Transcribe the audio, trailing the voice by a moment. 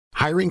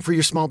Hiring for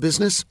your small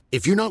business?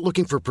 If you're not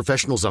looking for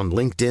professionals on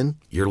LinkedIn,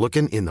 you're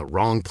looking in the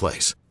wrong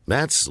place.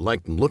 That's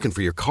like looking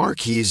for your car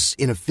keys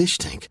in a fish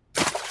tank.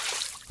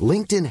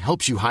 LinkedIn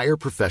helps you hire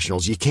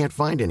professionals you can't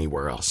find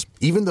anywhere else,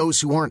 even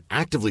those who aren't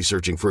actively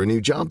searching for a new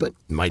job but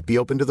might be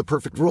open to the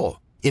perfect role.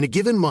 In a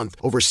given month,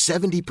 over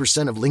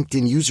 70% of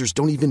LinkedIn users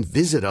don't even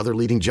visit other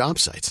leading job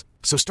sites.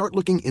 So start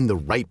looking in the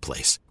right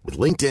place. With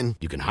LinkedIn,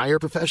 you can hire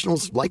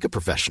professionals like a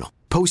professional.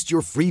 Post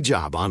your free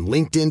job on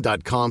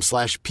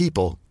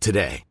linkedin.com/people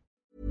today.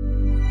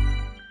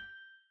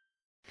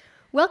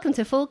 Welcome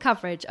to Full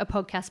Coverage, a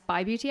podcast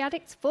by beauty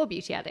addicts for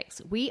beauty addicts.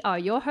 We are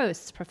your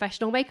hosts,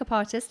 professional makeup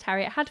artist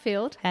Harriet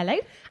Hadfield. Hello.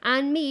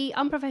 And me,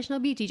 unprofessional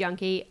beauty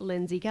junkie,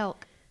 Lindsay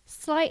Gelk.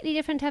 Slightly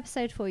different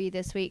episode for you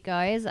this week,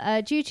 guys.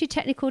 Due to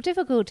technical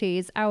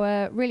difficulties,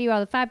 our really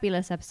rather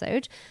fabulous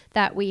episode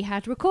that we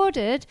had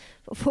recorded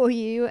for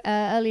you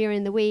earlier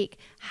in the week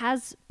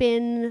has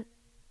been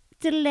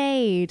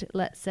delayed,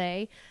 let's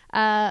say.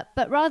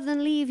 But rather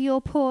than leave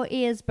your poor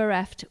ears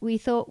bereft, we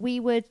thought we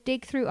would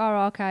dig through our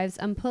archives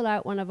and pull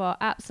out one of our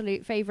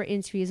absolute favourite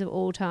interviews of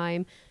all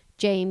time,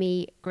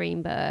 Jamie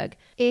Greenberg.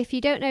 If you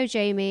don't know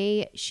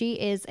Jamie, she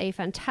is a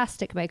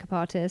fantastic makeup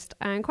artist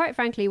and quite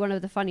frankly one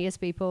of the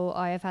funniest people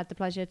I have had the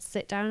pleasure to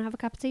sit down and have a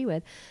cup of tea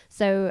with.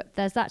 So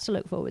there's that to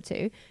look forward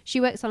to. She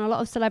works on a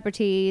lot of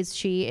celebrities.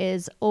 She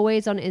is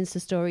always on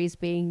Insta stories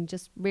being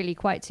just really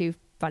quite too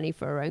funny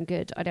for her own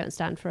good. I don't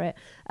stand for it.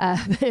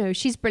 But no,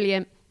 she's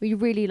brilliant. We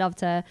really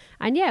loved her.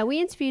 And yeah, we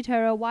interviewed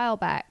her a while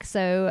back.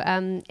 So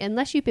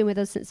unless you've been with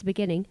us since the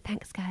beginning,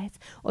 thanks guys,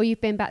 or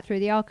you've been back through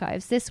the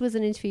archives, this was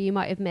an interview you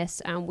might have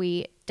missed and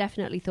we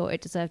definitely thought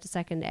it deserved a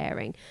second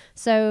airing.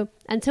 So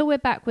until we're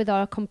back with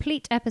our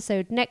complete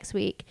episode next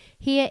week,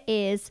 here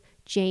is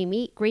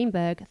Jamie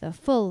Greenberg, the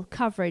full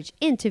coverage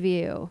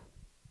interview.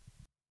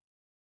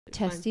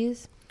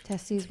 Testes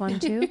 1,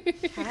 2.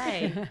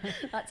 Hey,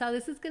 that's how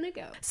this is going to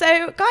go.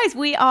 So, guys,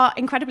 we are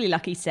incredibly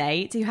lucky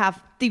today to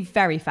have the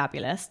very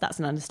fabulous, that's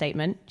an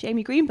understatement,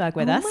 Jamie Greenberg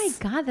with us. Oh my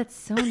God, that's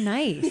so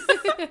nice.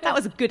 That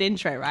was a good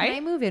intro, right? Can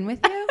I move in with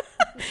you?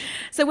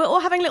 So we're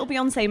all having a little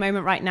Beyonce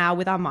moment right now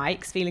with our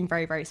mics, feeling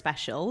very, very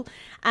special.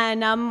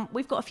 And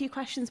we've got a few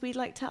questions we'd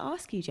like to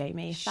ask you,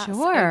 Jamie, if that's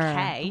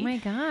okay. Oh my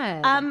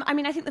God. I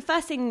mean, I think the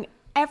first thing,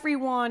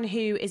 everyone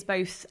who is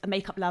both a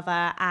makeup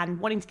lover and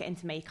wanting to get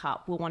into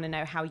makeup will want to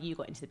know how you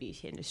got into the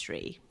beauty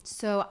industry.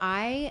 So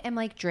I am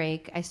like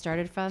Drake. I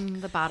started from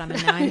the bottom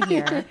and now I'm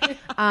here.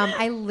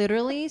 I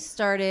literally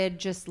started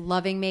just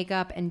loving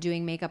makeup and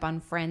doing makeup on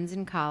friends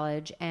in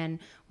college. And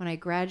when I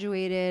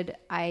graduated,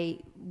 I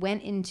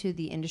went into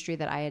the industry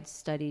that I had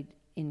studied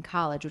in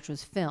college, which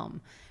was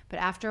film. But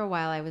after a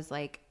while, I was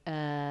like,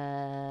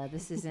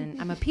 this isn't,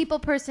 I'm a people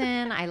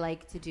person. I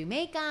like to do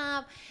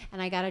makeup.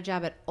 And I got a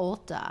job at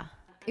Ulta.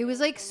 It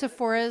was like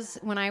Sephora's,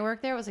 when I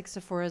worked there, it was like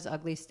Sephora's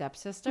ugly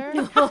stepsister.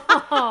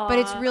 But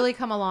it's really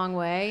come a long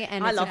way,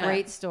 and it's a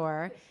great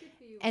store.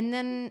 And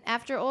then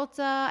after Ulta,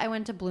 I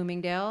went to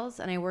Bloomingdale's,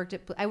 and I worked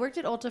at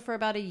Ulta for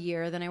about a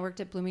year. Then I worked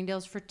at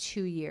Bloomingdale's for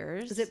 2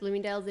 years. Is it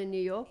Bloomingdale's in New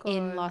York? Or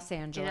in Los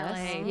Angeles.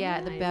 In LA? Yeah,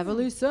 Nice. The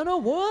Beverly Center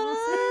Wonderland.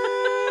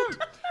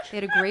 They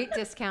had a great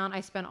discount.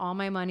 I spent all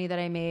my money that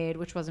I made,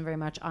 which wasn't very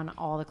much, on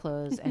all the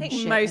clothes and I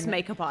think shit. most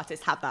makeup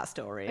artists have that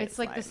story. It's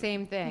like the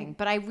same thing.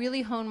 But I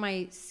really honed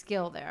my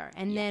skill there.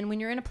 And then when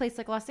you're in a place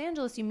like Los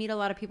Angeles, you meet a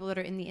lot of people that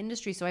are in the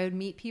industry. So I would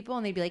meet people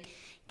and they'd be like,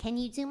 can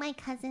you do my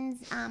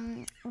cousin's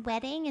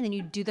wedding? And then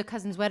you do the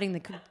cousin's wedding.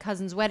 The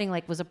cousin's wedding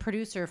like was a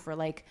producer for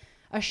like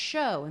a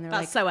show. And they're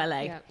That's like, so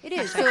LA. Yeah. It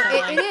is. So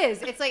it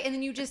is. It's like, and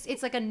then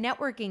it's like a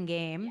networking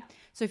game. Yeah.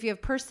 So if you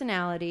have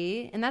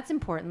personality, and that's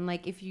important,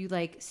 like if you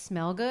like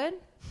smell good.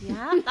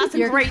 Yeah, that's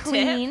a great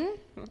clean.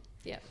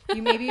 Yeah.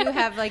 You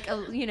have like a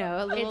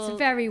little. It's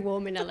very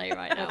warm in LA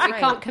right now. Right. We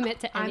can't commit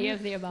to any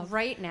of the above.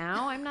 Right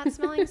now, I'm not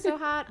smelling so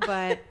hot,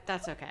 but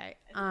that's okay.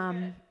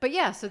 But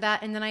yeah, so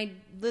that, and then I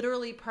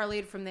literally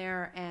parlayed from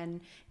there and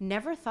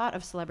never thought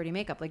of celebrity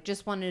makeup, like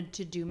just wanted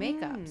to do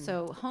makeup.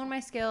 So honed my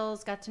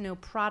skills, got to know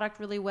product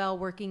really well,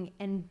 working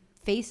and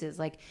faces,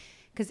 like,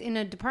 because in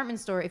a department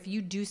store, if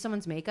you do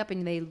someone's makeup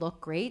and they look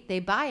great, they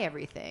buy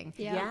everything.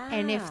 Yeah.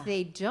 And if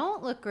they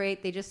don't look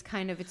great, they just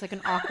kind of, it's like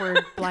an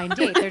awkward blind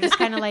date. They're just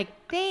kind of like,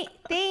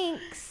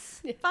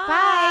 thanks.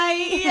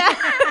 Bye. Yeah.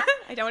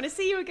 I don't want to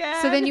see you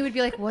again. So then you would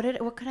be like, what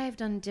could I have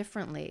done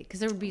differently? Because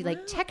there would be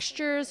like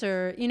textures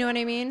or, you know what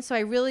I mean? So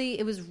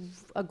it was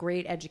a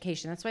great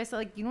education. That's why I said,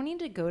 like, you don't need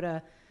to go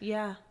to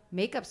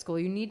makeup school.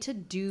 You need to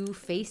do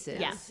faces.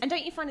 Yeah. And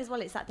don't you find as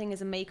well, it's that thing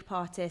as a makeup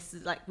artist,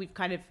 like we've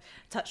kind of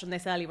touched on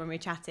this earlier when we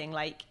were chatting,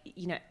 like,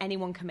 you know,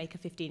 anyone can make a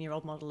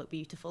 15-year-old model look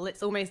beautiful.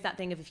 It's almost that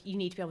thing of if you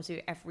need to be able to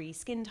do every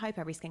skin type,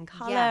 every skin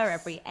color,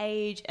 every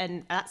age.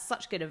 And that's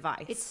such good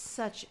advice. It's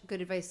such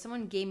good advice.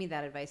 Someone gave me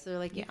that advice. They're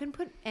like,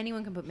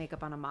 anyone can put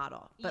makeup on a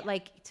model. But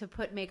like to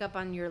put makeup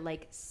on your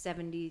like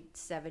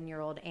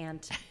 77-year-old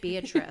Aunt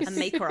Beatrice. And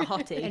make her a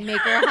hottie. And make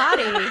her a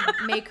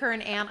hottie. Make her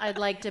an aunt I'd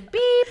like to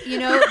beep, you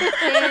know,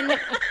 then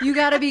you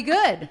got to be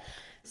good.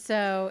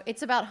 So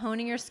it's about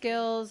honing your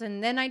skills.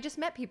 And then I just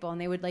met people and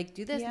they would like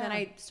do this. Yeah. And then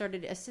I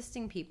started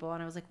assisting people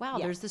and I was like, wow,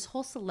 Yeah. there's this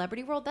whole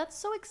celebrity world. That's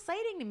so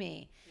exciting to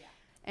me. Yeah.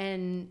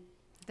 And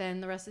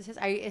then the rest is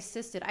history. I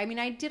assisted. I mean,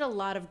 I did a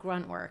lot of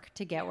grunt work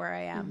to get where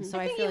I am. So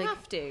I think feel you like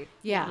have to.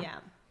 yeah. Yeah.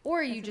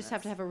 Or you just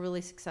have to have a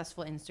really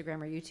successful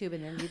Instagram or YouTube,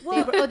 and then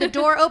the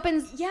door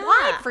opens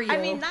wide for you. I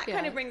mean, that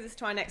kind of brings us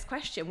to our next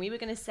question. We were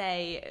going to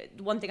say,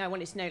 one thing I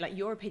wanted to know, like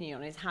your opinion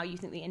on is how you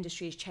think the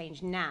industry has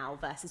changed now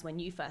versus when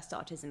you first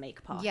started as a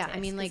makeup artist. Yeah, I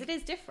mean, like, it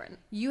is different.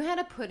 You had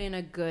to put in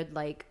a good,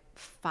 like,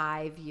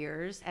 5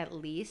 years at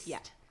least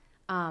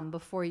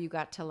before you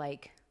got to,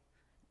 like,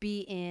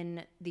 be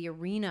in the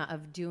arena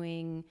of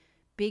doing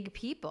big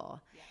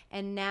people. Yeah.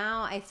 And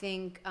now I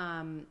think...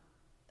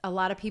 a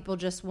lot of people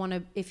just want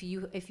to, if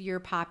you're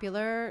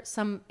popular,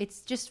 it's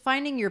just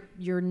finding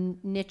your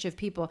niche of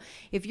people.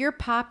 If you're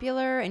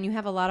popular and you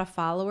have a lot of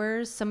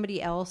followers,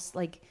 somebody else,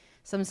 like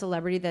some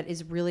celebrity that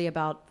is really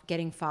about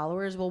getting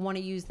followers, will want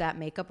to use that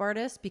makeup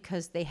artist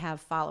because they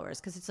have followers.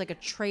 Because it's like a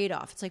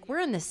trade-off. It's like, we're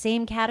in the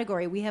same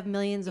category. We have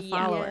millions of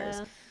followers.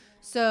 Yeah.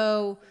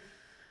 So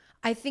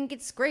I think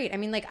it's great. I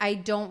mean, like, I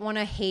don't want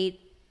to hate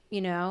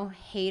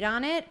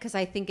on it, because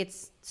I think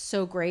it's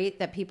so great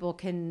that people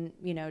can,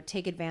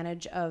 take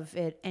advantage of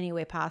it any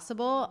way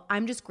possible.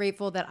 I'm just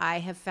grateful that I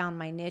have found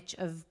my niche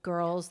of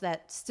girls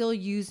that still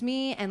use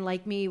me and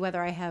like me,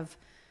 whether I have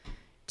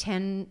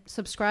 10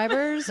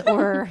 subscribers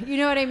or, you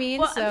know what I mean?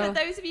 Well, So for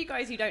those of you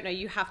guys who don't know,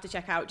 you have to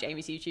check out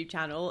Jamie's YouTube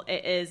channel.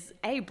 It is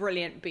A,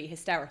 brilliant, B,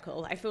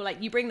 hysterical. I feel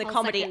like you bring the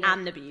comedy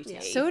and the beauty.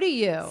 so do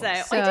you. So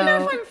I don't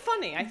know if I'm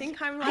funny. I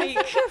think I'm like... I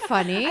think you're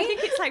funny. I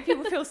think it's like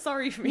people feel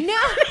sorry for me. No.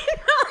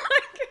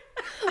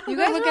 You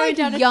guys We're are going like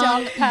down a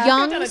dark path.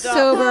 young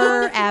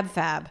sober ab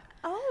fab.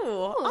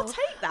 Oh, I'll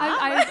take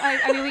that.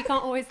 I mean, we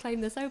can't always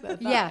claim the sober.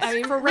 But, Yes, I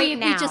mean, for right we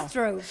now. just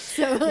drove.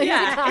 So like, Yeah,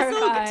 to it's all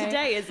clarify. good.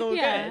 Today is all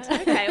Yeah.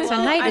 good. Okay, well,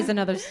 Tonight is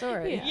another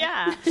story.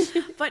 Yeah.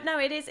 But no,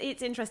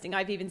 it's interesting.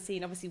 I've even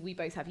seen, obviously we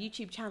both have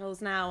YouTube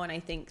channels now, and I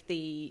think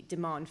the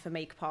demand for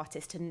makeup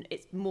artists, and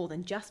it's more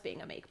than just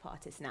being a makeup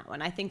artist now.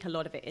 And I think a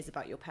lot of it is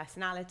about your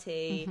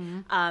personality.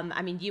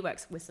 I mean, you work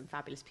with some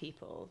fabulous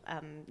people.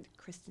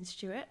 Kristen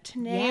Stewart, to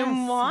name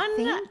Yes, one.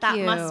 thank That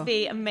you. must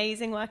be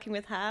amazing working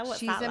with her. What's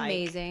She's that like?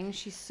 amazing.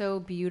 She's so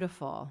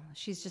beautiful.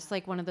 She's just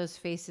like one of those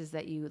faces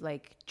that you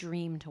like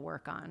dream to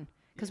work on.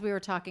 Because we were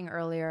talking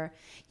earlier,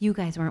 you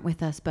guys weren't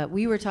with us, but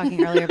we were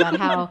talking earlier about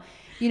how,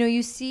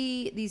 you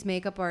see these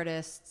makeup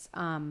artists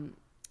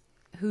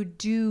who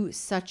do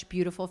such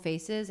beautiful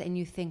faces and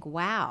you think,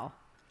 wow,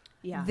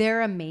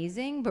 they're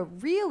amazing.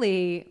 But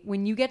really,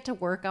 when you get to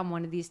work on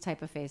one of these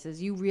type of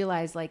faces, you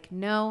realize like,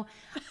 no,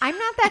 I'm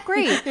not that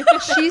great.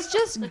 She's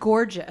just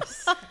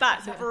gorgeous.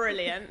 That's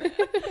brilliant.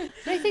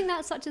 I think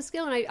that's such a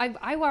skill, and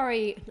I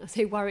worry. I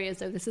say worry as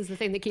though this is the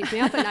thing that keeps me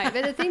up at night.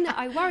 But the thing that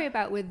I worry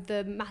about with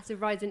the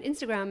massive rise in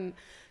Instagram,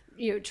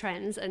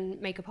 trends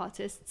and makeup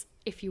artists,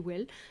 if you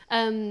will,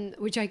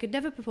 which I could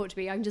never purport to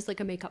be. I'm just like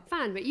a makeup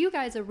fan. But you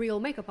guys are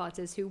real makeup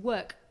artists who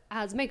work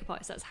as makeup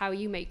artists. That's how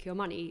you make your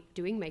money,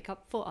 doing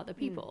makeup for other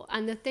people.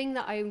 And the thing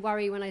that I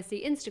worry when I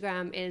see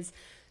Instagram is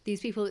these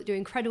people that do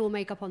incredible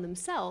makeup on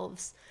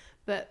themselves,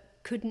 but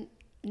couldn't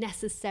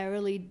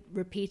necessarily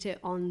repeat it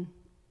on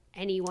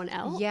anyone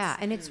else. Yeah,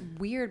 and it's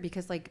weird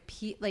because the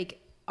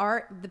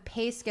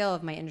pay scale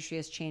of my industry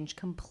has changed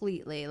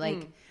completely.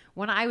 Like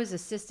when I was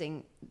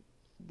assisting,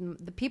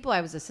 the people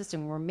I was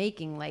assisting were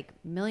making like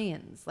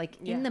millions,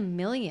 like in the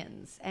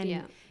millions,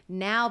 and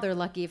now they're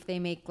lucky if they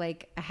make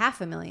like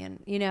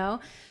 $500,000.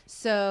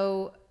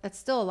 So that's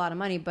still a lot of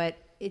money, but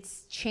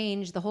it's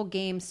changed the whole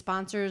game.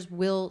 Sponsors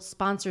will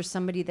sponsor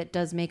somebody that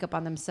does makeup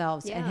on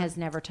themselves and has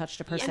never touched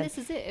a person. And this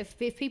is it. If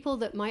people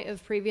that might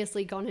have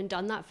previously gone and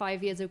done that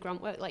 5 years of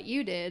grunt work like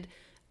you did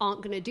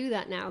aren't going to do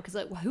that now, because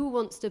like, who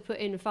wants to put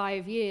in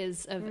 5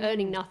 years of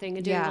earning nothing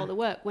and doing all the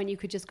work when you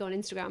could just go on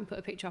Instagram, put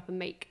a picture up and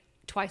make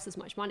twice as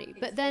much money?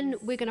 But then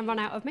we're going to run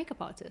out of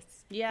makeup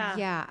artists.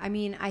 Yeah. I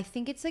mean, I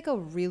think it's like a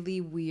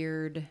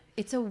weird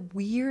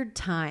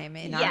time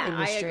in our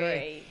industry. I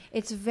agree.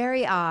 It's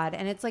very odd.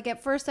 And it's like,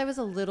 at first I was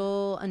a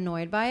little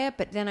annoyed by it,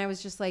 but then I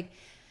was just like,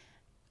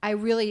 I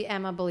really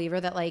am a believer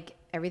that like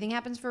everything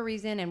happens for a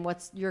reason, and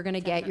you're going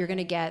to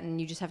get, and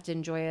you just have to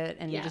enjoy it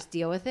and you just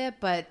deal with it.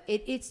 But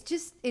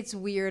it's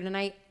weird. And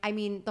I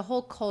mean, the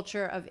whole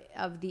culture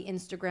of the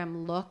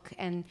Instagram look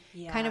and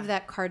kind of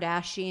that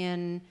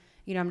Kardashian,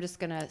 I'm just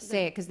going to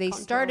say it because they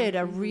started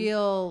a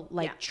real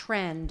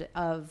trend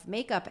of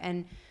makeup.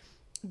 And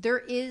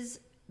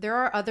there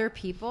are other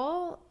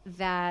people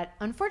that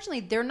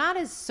unfortunately they're not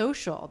as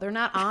social. They're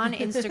not on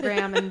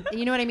Instagram and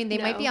you know what I mean? They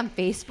might be on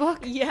Facebook.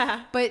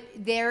 Yeah. But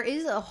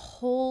there's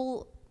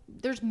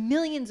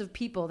millions of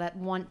people that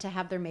want to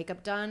have their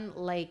makeup done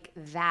like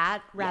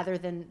that rather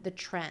than the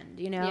trend,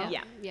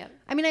 Yeah.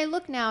 I mean, I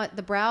look now at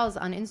the brows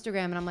on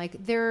Instagram and I'm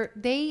like,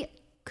 they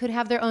could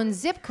have their own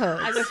zip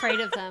codes. I'm afraid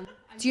of them.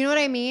 Do you know what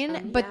I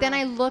mean? But then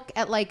I look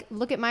at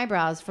my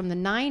brows from the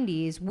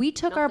 90s. We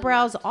took our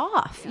brows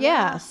off.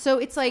 Yeah. So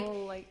it's like,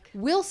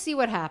 we'll see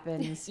what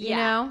happens. You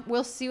know,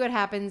 we'll see what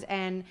happens.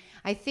 And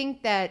I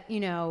think that, you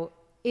know,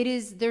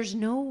 there's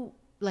no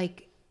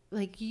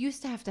like you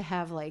used to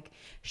have like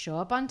show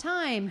up on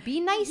time,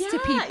 be nice to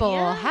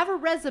people, have a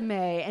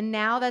resume, and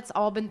now that's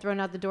all been thrown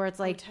out the door. It's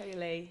like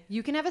totally.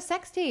 You can have a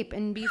sex tape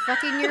and be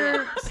fucking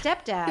your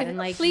stepdad, and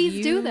like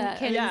please do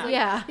that.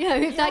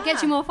 If that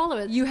gets you more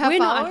followers, we're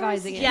not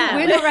advising it.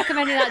 We're not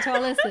recommending that to our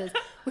listeners.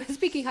 We're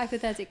speaking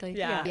hypothetically.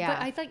 But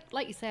I think,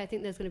 like you say, I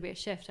think there's going to be a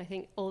shift. I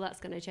think all that's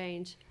going to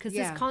change because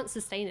this can't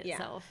sustain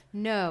itself.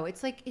 No,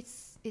 it's like it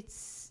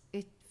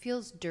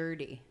feels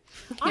dirty.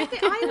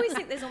 I always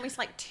think there's almost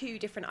like two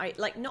different,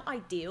 like not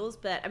ideals,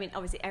 but I mean,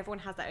 obviously everyone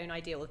has their own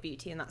ideal of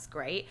beauty and that's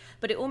great.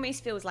 But it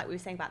almost feels like we were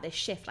saying about this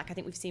shift. Like I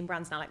think we've seen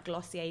brands now like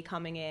Glossier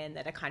coming in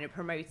that are kind of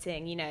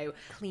promoting, you know,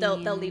 they'll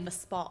leave a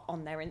spot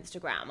on their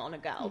Instagram on a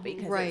girl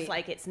because it's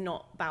like, it's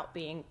not about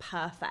being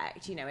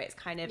perfect. You know, it's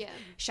kind of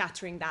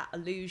shattering that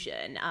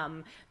illusion.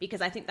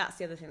 Because I think that's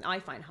the other thing that I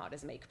find hard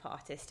as a makeup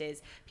artist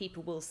is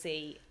people will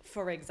see,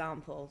 for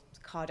example,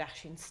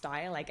 Kardashian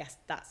style. I guess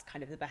that's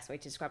kind of the best way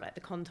to describe it, like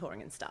the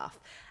contouring and stuff.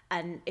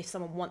 And if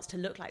someone wants to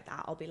look like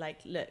that, I'll be like,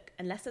 look,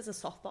 unless there's a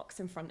softbox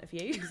in front of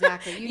you,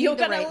 exactly, you're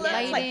going to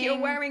look like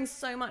you're wearing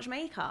so much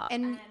makeup.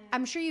 And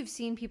I'm sure you've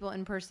seen people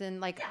in person.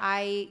 Like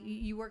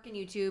you work in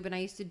YouTube, and I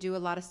used to do a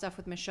lot of stuff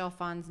with Michelle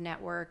Phan's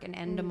network and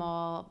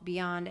Endemol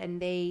Beyond, and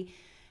they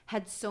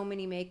had so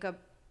many makeup,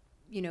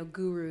 you know,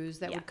 gurus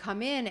that would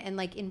come in, and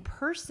like in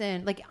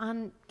person, like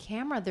on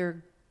camera,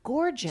 they're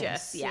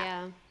gorgeous.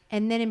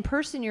 And then in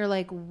person, you're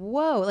like,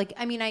 whoa. Like,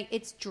 I mean,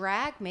 it's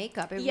drag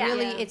makeup.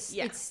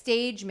 It's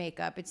stage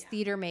makeup. It's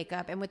theater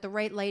makeup. And with the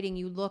right lighting,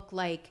 you look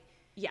like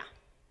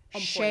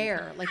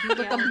Cher. Like, you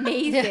look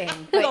amazing.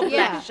 But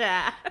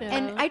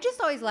And I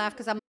just always laugh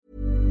because I'm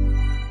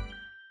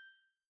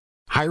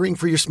Hiring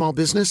for your small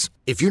business?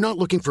 If you're not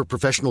looking for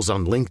professionals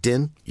on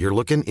LinkedIn, you're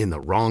looking in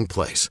the wrong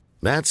place.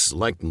 That's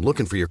like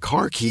looking for your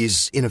car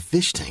keys in a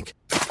fish tank.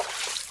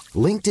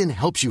 LinkedIn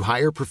helps you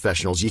hire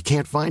professionals you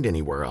can't find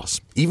anywhere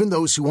else, even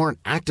those who aren't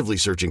actively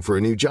searching for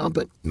a new job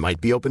but might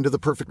be open to the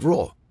perfect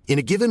role. In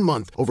a given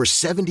month, over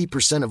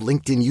 70% of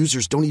LinkedIn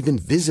users don't even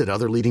visit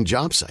other leading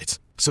job sites.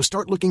 So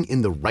start looking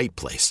in the right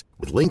place.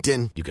 With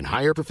LinkedIn, you can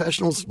hire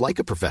professionals like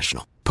a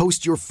professional.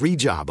 Post your free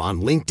job on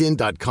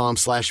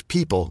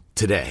linkedin.com/people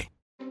today.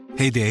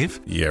 Hey,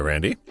 Dave. Yeah,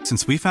 Randy.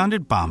 Since we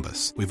founded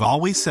Bombas, we've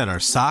always said our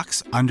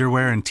socks,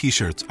 underwear, and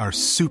T-shirts are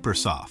super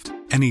soft.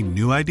 Any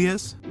new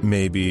ideas?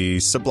 Maybe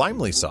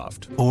sublimely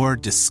soft. Or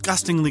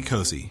disgustingly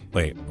cozy.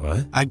 Wait,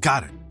 what? I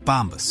got it.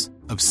 Bombas.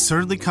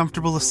 Absurdly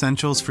comfortable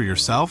essentials for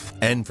yourself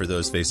and for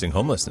those facing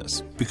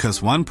homelessness.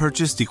 Because one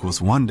purchased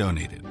equals one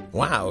donated.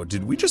 Wow,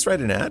 did we just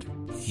write an ad?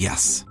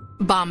 Yes.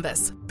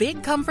 Bombas.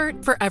 Big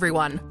comfort for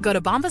everyone. Go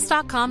to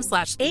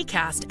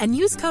bombas.com/ACAST and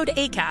use code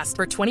ACAST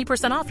for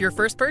 20% off your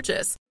first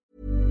purchase.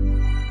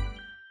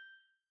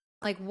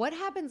 Like, what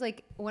happens,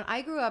 like, when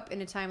I grew up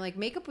in a time, like,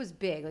 makeup was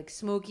big. Like,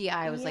 smoky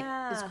eye was, like,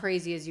 as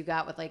crazy as you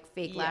got with, like,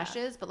 fake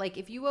lashes. But, like,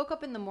 if you woke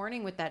up in the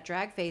morning with that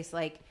drag face,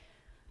 like,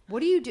 what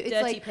do you do?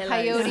 It's like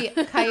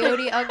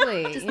coyote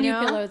ugly. Just you new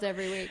know? pillows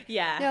every week.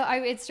 Yeah. No,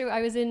 it's true.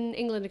 I was in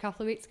England a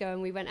couple of weeks ago,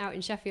 and we went out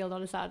in Sheffield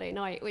on a Saturday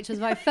night, which was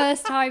my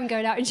first time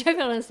going out in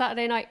Sheffield on a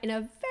Saturday night in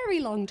a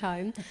very long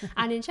time.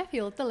 And in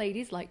Sheffield, the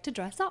ladies like to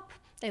dress up.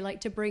 They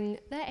like to bring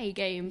their A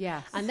game.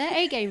 Yes. And their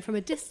A game from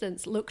a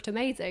distance looked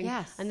amazing.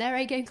 Yes. And their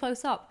A game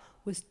close up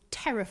was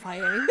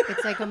terrifying.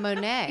 It's like a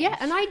Monet. Yeah,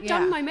 and I'd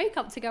done my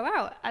makeup to go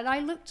out, and I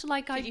looked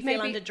like Did you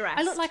feel underdressed?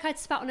 I looked like I'd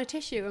spat on a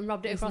tissue and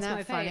rubbed it across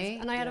my face,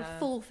 and I had a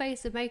full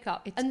face of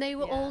makeup. And they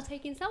were all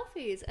taking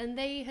selfies, and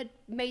they had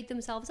made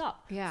themselves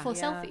up for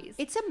selfies.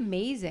 It's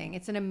amazing.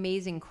 It's an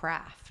amazing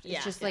craft.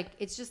 It's just like,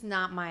 it's just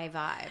not my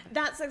vibe.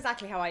 That's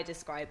exactly how I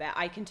describe it.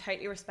 I can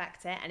totally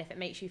respect it, and if it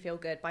makes you feel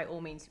good, by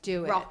all means,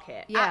 do it. Rock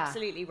it. Yeah.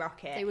 Absolutely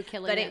rock it. They were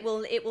killing but it.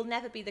 it will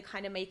never be the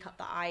kind of makeup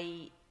that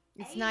I.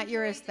 It's not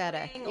your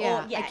aesthetic.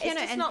 It's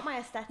just not my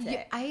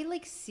aesthetic.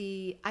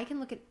 I can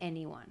look at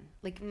anyone,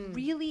 like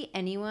really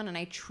anyone, and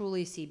I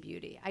truly see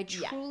beauty. I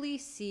truly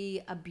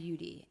see a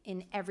beauty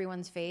in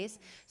everyone's face.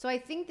 So I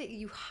think that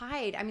you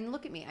hide. I mean,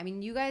 look at me. I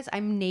mean, you guys,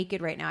 I'm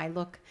naked right now. I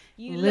look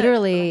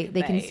literally,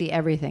 they can see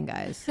everything,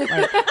 guys.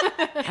 Like,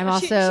 I'm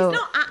also. She's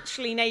not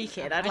actually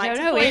naked. I don't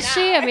know. Is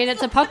she? I mean,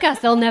 it's a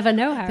podcast. They'll never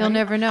know, Harry. They'll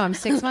never know. I'm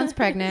 6 months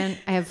pregnant.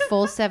 I have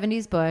full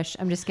 70s bush.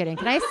 I'm just kidding.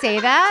 Can I say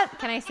that?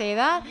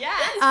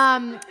 Yes.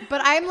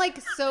 But I'm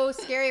like so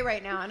scary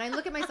right now, and I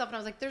look at myself and I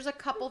was like, there's a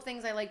couple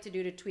things I like to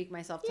do to tweak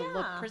myself to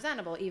look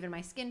presentable, even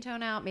my skin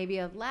tone out, maybe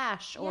a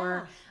lash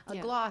or a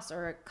gloss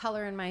or a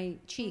color in my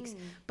cheeks.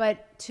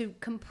 But to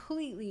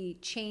completely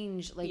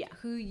change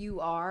who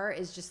you are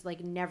is just like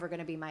never going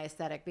to be my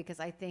aesthetic, because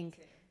I think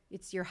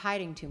you're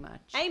hiding too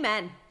much.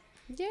 Amen.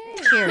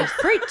 Cheers.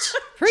 Preach.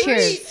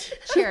 Cheers.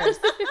 Cheers.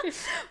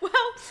 Well,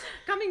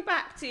 coming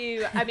back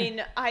to, I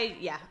mean,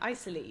 I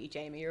salute you,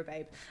 Jamie. You're a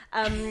babe.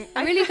 I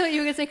really thought you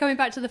were going to say coming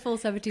back to the full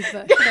 70s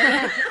book.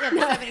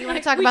 You want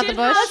to talk about the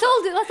bush?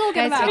 Let's all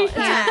get Guys,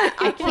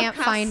 about I can't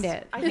find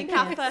it. I think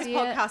our first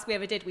podcast we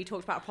ever did, we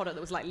talked about a product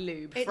that was like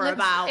lube for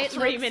about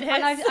 3 minutes.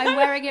 And I'm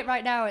wearing it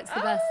right now. It's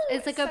the best.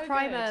 It's like a so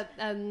primer.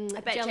 I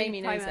bet jelly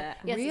Jamie knows primer. it.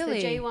 Yes, Really?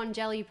 it's the J1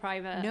 jelly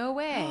primer. No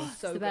way.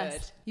 So the good.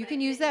 best. You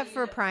can use that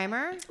for a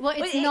primer? Well,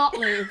 it's not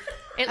lube.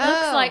 It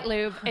looks like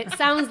lube. It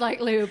sounds like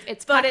lube.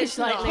 It's But packaged it's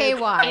like not. lube.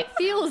 KY. It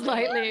feels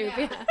like lube.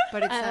 Yeah.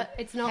 But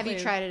it's not. Have lube.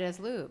 you tried it as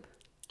lube?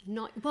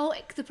 Not well.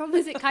 The problem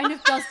is it kind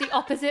of does the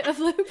opposite of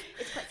lube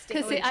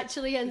because it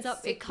actually ends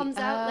up. It comes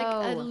out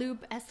like a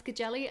lube-esque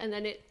jelly, and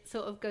then it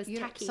sort of goes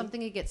tacky.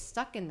 Something that gets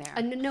stuck in there.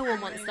 And no one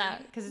wants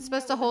that. Because it's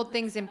supposed to hold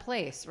things in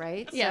place,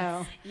 right?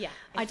 Yes. So, Yeah,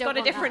 I it's don't got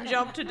a want different that.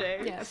 job to do.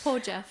 Yeah, poor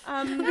Jeff.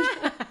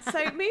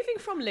 So moving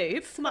from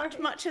lube,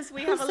 much as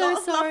we have a so lot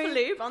of love sorry. for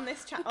lube on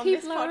this chat, on keep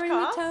this lowering the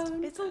podcast,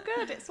 tone. it's all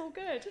good. It's all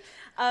good.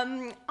 I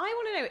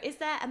want to know: is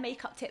there a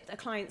makeup tip that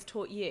clients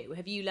taught you?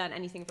 Have you learned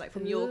anything like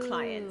from your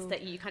clients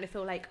that you kind of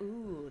feel like,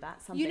 ooh,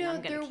 that's something I'm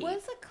going to there keep?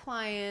 was a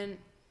client.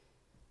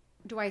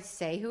 Do I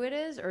say who it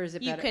is, or is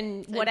it You better?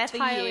 can whatever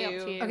entirely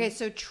up to you. Okay,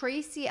 so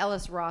Tracy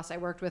Ellis Ross, I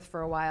worked with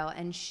for a while,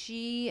 and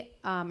she,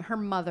 her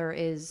mother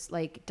is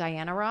like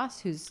Diana Ross,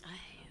 who's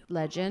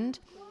legend.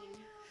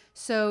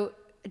 So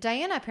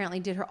Diana apparently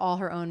did all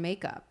her own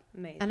makeup,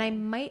 Amazing.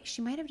 and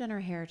she might have done her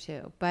hair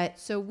too. But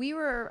so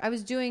I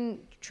was doing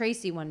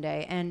Tracy one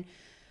day, and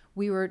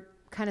we were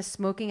kind of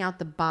smoking out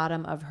the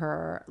bottom of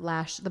her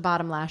the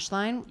bottom lash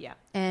line. Yeah.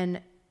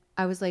 And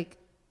I was like,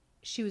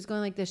 she was going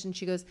like this, and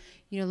she goes,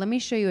 let me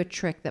show you a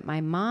trick that my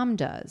mom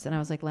does. And I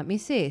was like, let me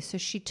see. So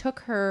she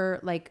took her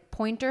like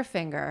pointer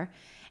finger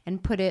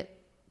and put it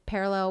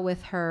parallel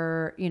with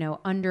her,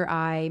 under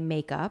eye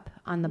makeup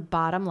on the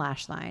bottom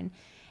lash line,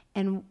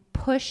 and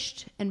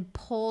pushed and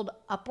pulled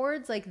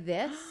upwards like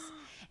this.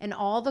 And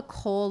all the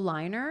kohl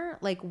liner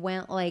like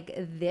went like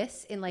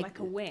this in like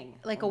a wing.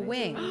 Like a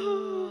wing.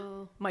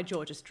 My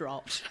jaw just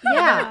dropped.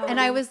 Yeah. And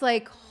I was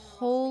like,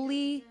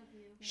 holy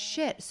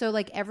shit. So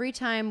like every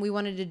time we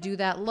wanted to do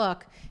that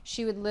look,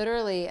 she would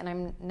literally, and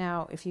I'm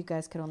now, if you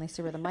guys could only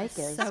see where the mic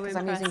is, So because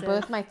I'm using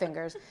impressive. both my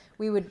fingers,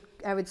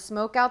 I would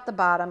smoke out the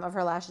bottom of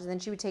her lashes, and then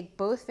she would take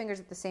both fingers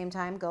at the same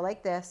time, go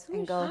like this,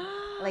 and go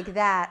like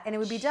that, and it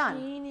would be done.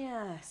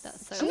 Genius.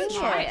 That's so Genius.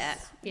 smart. Try it.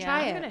 Yeah.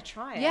 Try I'm it. going to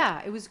try it.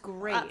 Yeah, it was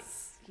great.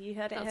 You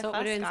heard it That's here what we're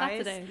first, doing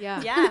guys. Saturday.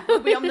 Yeah. Yeah,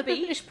 we'll be on the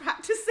beach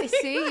practicing.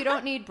 See, you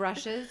don't need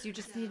brushes, you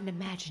just need an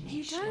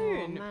imagination.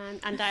 Oh man!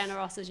 And Diana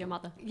Ross is your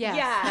mother. Yes,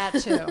 Yeah.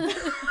 that too.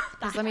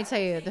 Because let me tell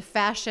you, the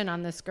fashion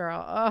on this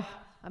girl, oh,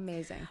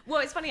 amazing. Well,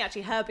 it's funny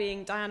actually, her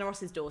being Diana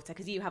Ross's daughter,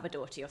 because you have a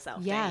daughter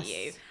yourself, Yes.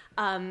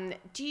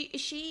 don't you?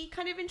 Is she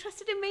kind of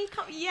interested in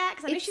makeup yet?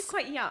 Because I know she's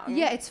quite young.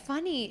 Yeah, it's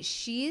funny.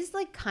 She's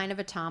like kind of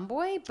a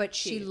tomboy, but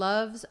she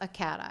loves a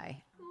cat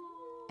eye.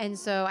 And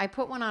so I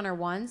put one on her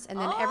once, and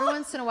then every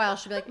once in a while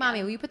she'll be like,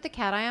 "Mommy, will you put the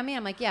cat eye on me?"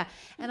 I'm like, "Yeah."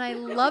 And I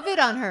love it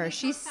on her.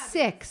 She's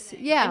 6.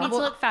 Yeah. I need to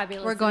look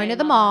fabulous. We're going to today,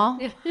 the Mama.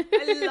 mall.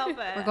 I love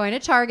it. We're going to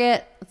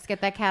Target. Let's get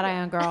that cat eye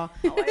on, girl.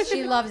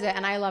 She loves it,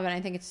 and I love it. I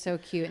think it's so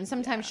cute. And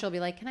sometimes she'll be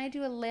like, "Can I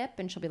do a lip?"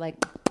 And she'll be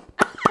like,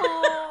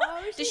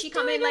 Does she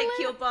come in like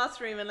to your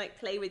bathroom and like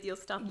play with your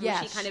stuff? Or will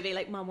Yes. she kind of be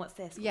like, "Mom, what's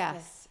this? What's this?"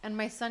 "Yes." And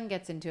my son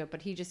gets into it,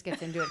 but he just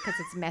gets into it because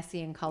it's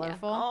messy and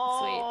colorful.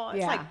 Oh, Sweet.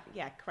 it's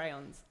Yeah. like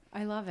crayons.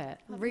 I love it.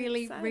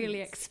 Really, sense.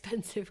 really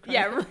expensive.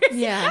 Yeah, crayons.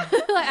 really. Yeah.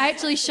 Like, I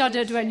actually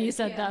shuddered when you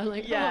said that. I'm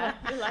like, Yeah,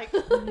 you're like,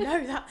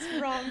 no, that's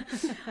wrong.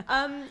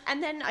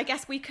 And then I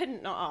guess we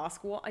couldn't not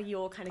ask, what are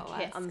your kind of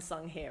kit ask.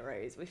 unsung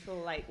heroes? We feel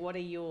like, what are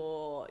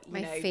your,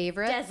 My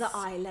favorites? Desert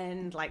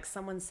Island, like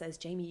someone says,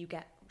 Jamie, you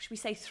get, should we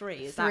say 3?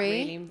 Is that 3?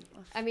 really?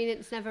 I mean,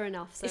 it's never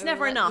enough. So It's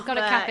never enough. We've got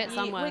to but cap it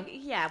somewhere.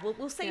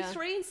 We'll say Yeah.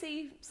 3 and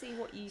see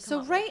what you come So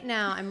up right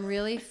now I'm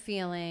really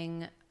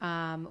feeling,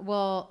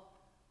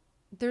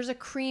 there's a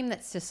cream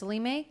that Sicily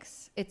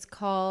makes. It's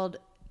called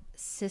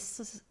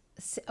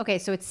okay,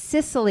 so it's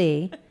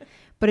Sicily,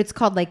 but it's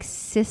called like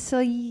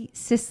Sicilia.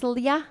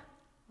 Sicilia.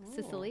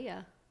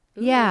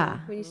 Ooh, Yeah.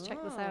 We need to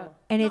check this out.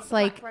 And Not it's the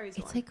like Black Rose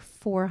it's one. like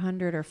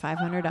 $400 or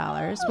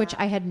 $500, which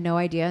I had no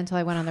idea until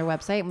I went on their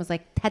website and was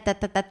like, ta, ta,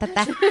 ta, ta, ta,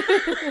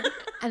 ta.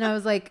 And I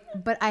was like,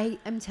 but I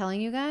am telling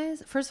you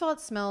guys, first of all, it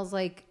smells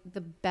like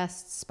the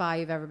best spa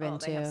you've ever been Oh,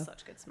 to. they have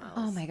such good smells.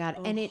 Oh my God.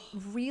 And it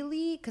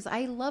really, because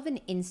I love an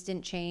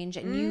instant change.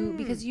 And Mm.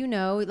 because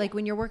like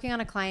when you're working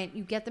on a client,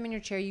 you get them in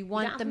your chair, you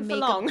want have the them for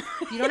makeup. long.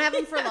 You don't have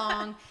them for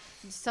long.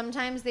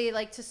 Sometimes they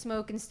like to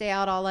smoke and stay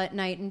out all at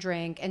night and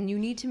drink. And you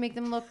need to make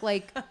them look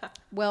like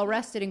well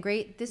rested and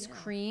great. This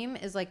cream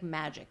is like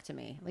magic to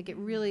me. Like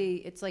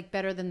it's like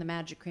better than the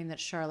magic cream that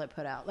Charlotte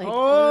put out. Like,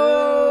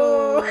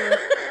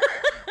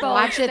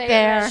 watch it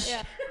there.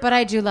 Yeah. But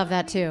I do love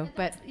that too.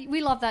 But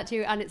We love that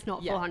too, and it's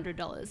not Yeah.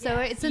 $400. So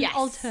it's an Yes.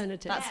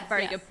 alternative. That's a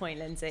very good point,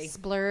 Lindsay.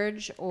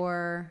 splurge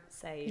or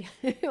Say.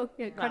 Yeah,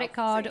 credit Well,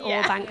 card so- or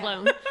yeah. bank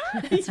loan.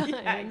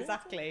 Yeah,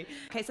 exactly.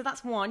 Okay, so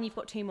that's 1. You've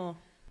got 2 more.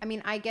 I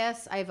mean, I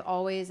guess I've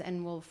always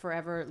and will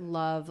forever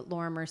love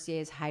Laura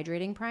Mercier's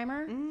hydrating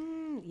primer.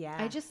 Yeah.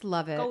 I just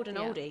love it. Golden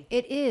oldie.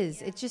 It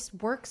is. It just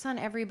works on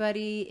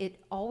everybody.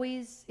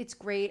 It's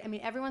great. I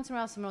mean, every once in a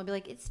while someone will be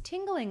like, it's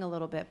tingling a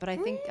little bit, but I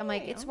think, I'm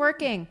like, it's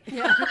working.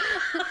 Yeah.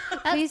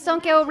 Please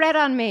don't go red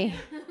on me.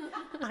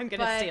 I'm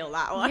going to steal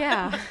that one.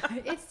 Yeah.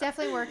 It's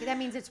definitely working. That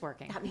means it's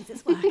working. That means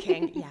it's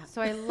working. Yeah.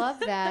 So I love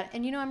that.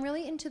 And, I'm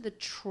really into the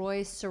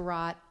Troy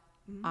Surratt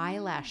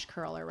eyelash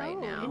curler right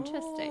now.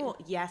 Interesting. Oh,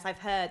 yes, I've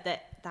heard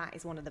that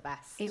is one of the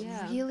best. It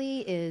really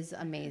is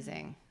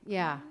amazing.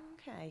 Yeah.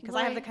 Okay, because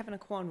I have the Kevin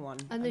Aquan one.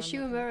 And the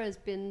Schumacher has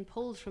been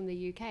pulled from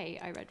the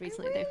UK, I read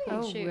recently. They've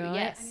pulled shoe. Really?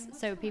 Yes.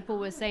 So people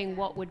were saying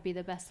what would be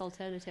the best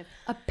alternative.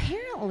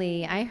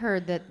 Apparently, I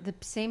heard that the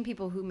same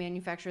people who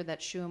manufacture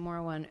that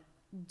Schumacher one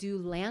do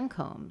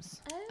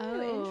Lancomes.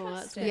 Oh,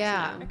 that's good.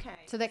 Yeah. Okay.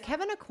 So that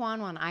Kevin Aquan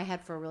one I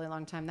had for a really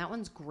long time. That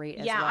one's great as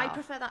well. Yeah, I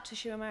prefer that to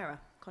Schumacher.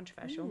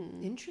 Controversial.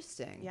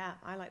 Interesting. Yeah,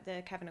 I like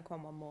the Kevin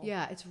Aquan one more.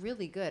 Yeah, it's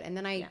really good. And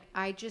then I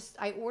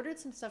ordered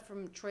some stuff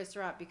from Troy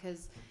Surratt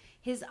because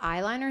his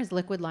eyeliner, his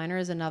liquid liner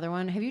is another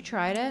one. Have you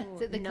tried it?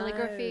 Is it the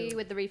calligraphy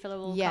with the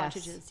refillable Yes.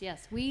 cartridges?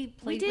 Yes. We did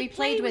played with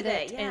play it with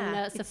it, in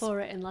yeah.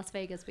 Sephora in Las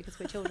Vegas because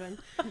we're children.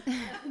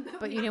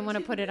 But you didn't want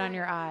to put it on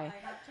your eye.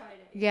 I have tried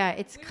it. Yeah,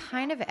 it's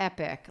kind of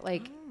epic.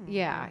 Like,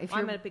 yeah. If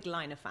I'm you're a big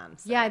liner fan.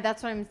 So yeah,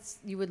 that's what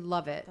you would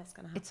love it. That's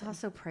gonna It's happen.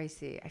 also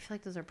pricey. I feel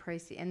like those are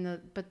pricey. And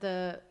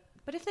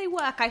But if they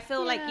work, I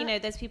feel like,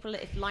 there's people,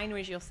 if liner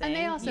is your thing. And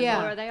they are Sephora,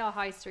 Yeah. they are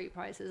high street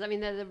prices. I mean,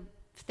 they're the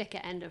thicker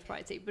end of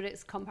pricey, but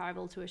it's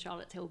comparable to a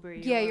Charlotte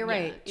Tilbury. yeah, or, you're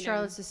right. you know.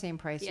 Charlotte's the same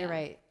price. You're Yeah.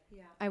 right.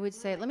 Yeah. I would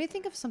say, let me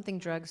think of something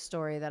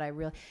drugstore that I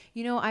really,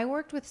 I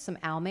worked with some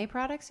Almay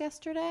products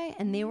yesterday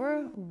and they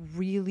were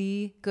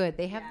really good.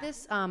 They have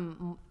this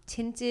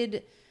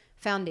tinted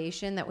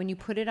foundation that when you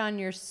put it on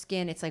your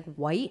skin, it's like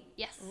white.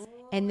 Yes.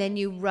 And then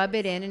you rub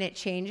it in and it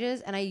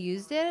changes. And I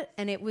used it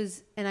and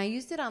I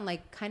used it on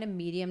like kind of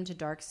medium to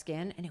dark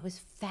skin and it was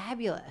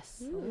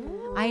fabulous.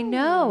 Ooh. I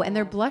know. And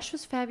their blush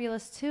was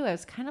fabulous too. I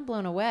was kind of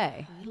blown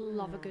away. I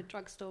love a good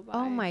drugstore buy.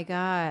 Oh my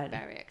God.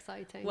 Very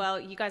exciting. Well,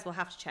 you guys will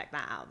have to check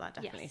that out. That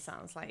definitely Yes.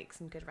 sounds like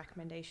some good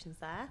recommendations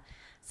there.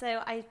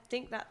 So I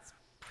think that's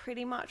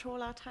pretty much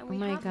all our time we Oh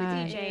my have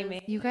God. with you,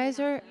 Jamie. You guys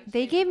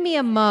they gave me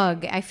a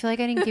mug. I feel like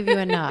I didn't give you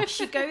enough.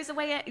 She goes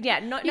away. you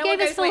no gave one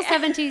us goes full away.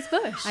 70s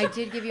bush. I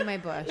did give you my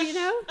bush.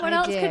 What I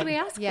else did. could we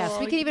ask Yes, for?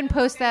 we can even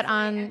post that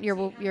on your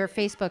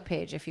Facebook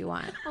page if you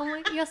want. Oh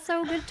my, you're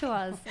so good to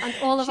us and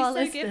all of She's our so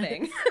listeners.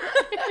 giving.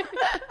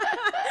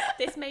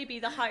 This may be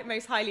the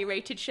most highly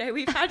rated show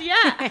we've had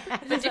yet,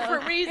 for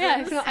different reasons.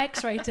 Yeah, it's not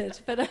X-rated,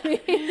 but I mean,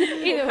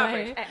 either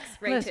way.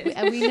 X-rated.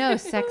 Listen, we know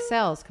sex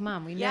sells. Come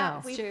on, we Yeah,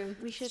 know. It's true.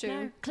 we should It's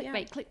true. know.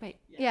 Clickbait.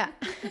 Yeah.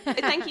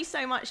 Thank you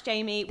so much,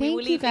 Jamie. We Thank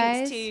will you, leave links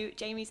guys. to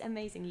Jamie's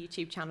amazing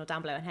YouTube channel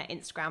down below and her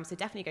Instagram, so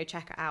definitely go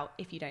check her out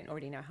if you don't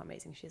already know how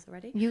amazing she is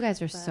already. You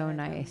guys are so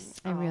nice.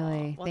 I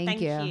really well, thank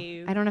thank you.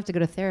 you. I don't have to go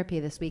to therapy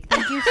this week.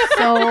 Thank you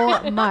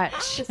so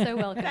much. You're so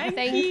welcome.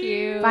 Thank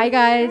you. Bye,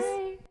 guys.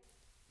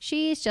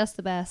 She's just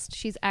the best.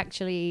 She's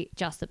actually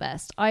just the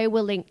best. I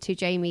will link to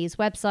Jamie's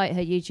website,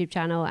 her YouTube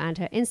channel, and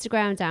her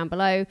Instagram down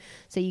below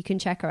so you can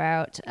check her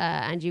out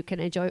and you can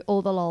enjoy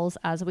all the lols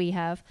as we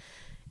have.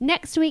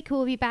 Next week,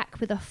 we'll be back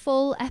with a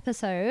full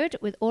episode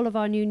with all of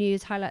our new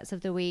news, highlights of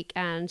the week,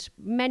 and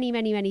many,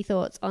 many, many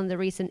thoughts on the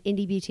recent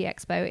Indie Beauty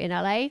Expo in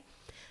LA.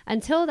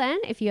 Until then,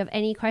 if you have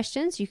any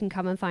questions, you can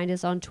come and find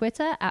us on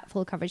Twitter at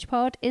Full Coverage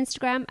Pod,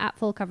 Instagram at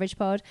Full Coverage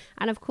Pod,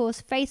 and of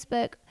course,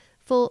 Facebook,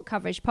 Full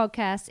Coverage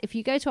Podcast. If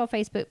you go to our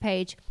Facebook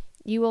page,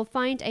 you will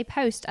find a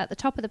post at the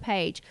top of the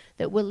page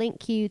that will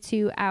link you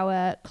to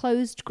our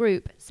closed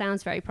group.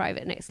 Sounds very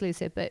private and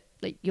exclusive, but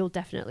you'll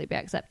definitely be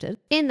accepted.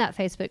 In that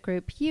Facebook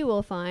group, you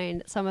will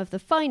find some of the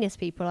finest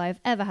people I've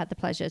ever had the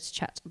pleasure to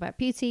chat about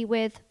beauty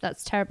with.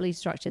 That's a terribly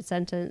structured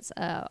sentence.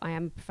 I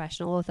am a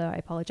professional author, I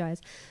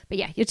apologize. But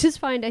yeah, you'll just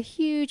find a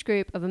huge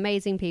group of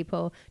amazing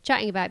people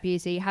chatting about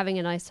beauty, having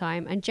a nice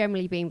time, and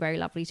generally being very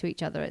lovely to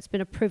each other. It's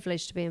been a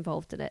privilege to be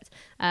involved in it.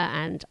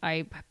 And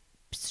I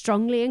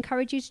strongly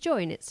encourage you to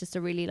join. It's just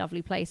a really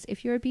lovely place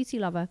if you're a beauty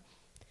lover.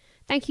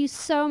 Thank you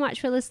so much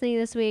for listening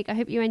this week. I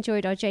hope you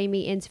enjoyed our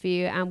Jamie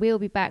interview, and we'll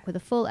be back with a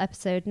full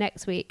episode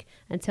next week.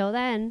 Until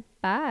then,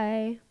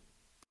 bye.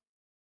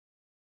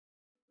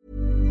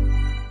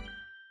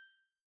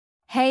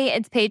 Hey,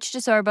 it's Paige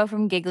DeSorbo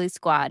from Giggly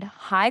Squad.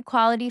 High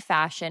quality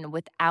fashion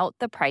without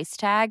the price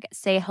tag.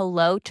 Say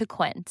hello to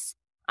Quince.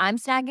 I'm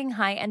snagging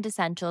high-end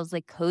essentials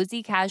like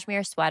cozy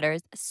cashmere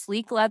sweaters,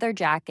 sleek leather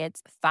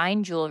jackets,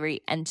 fine jewelry,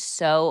 and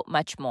so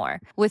much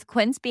more. With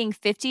Quince being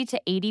 50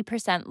 to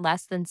 80%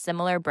 less than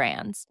similar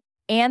brands.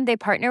 And they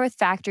partner with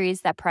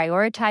factories that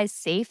prioritize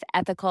safe,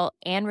 ethical,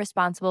 and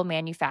responsible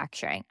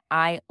manufacturing.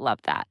 I love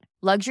that.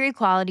 Luxury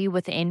quality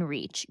within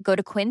reach. Go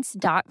to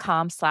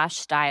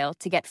quince.com/style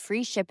to get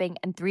free shipping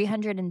and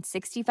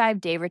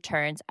 365-day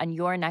returns on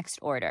your next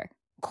order.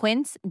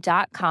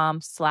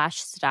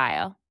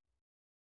 Quince.com/style.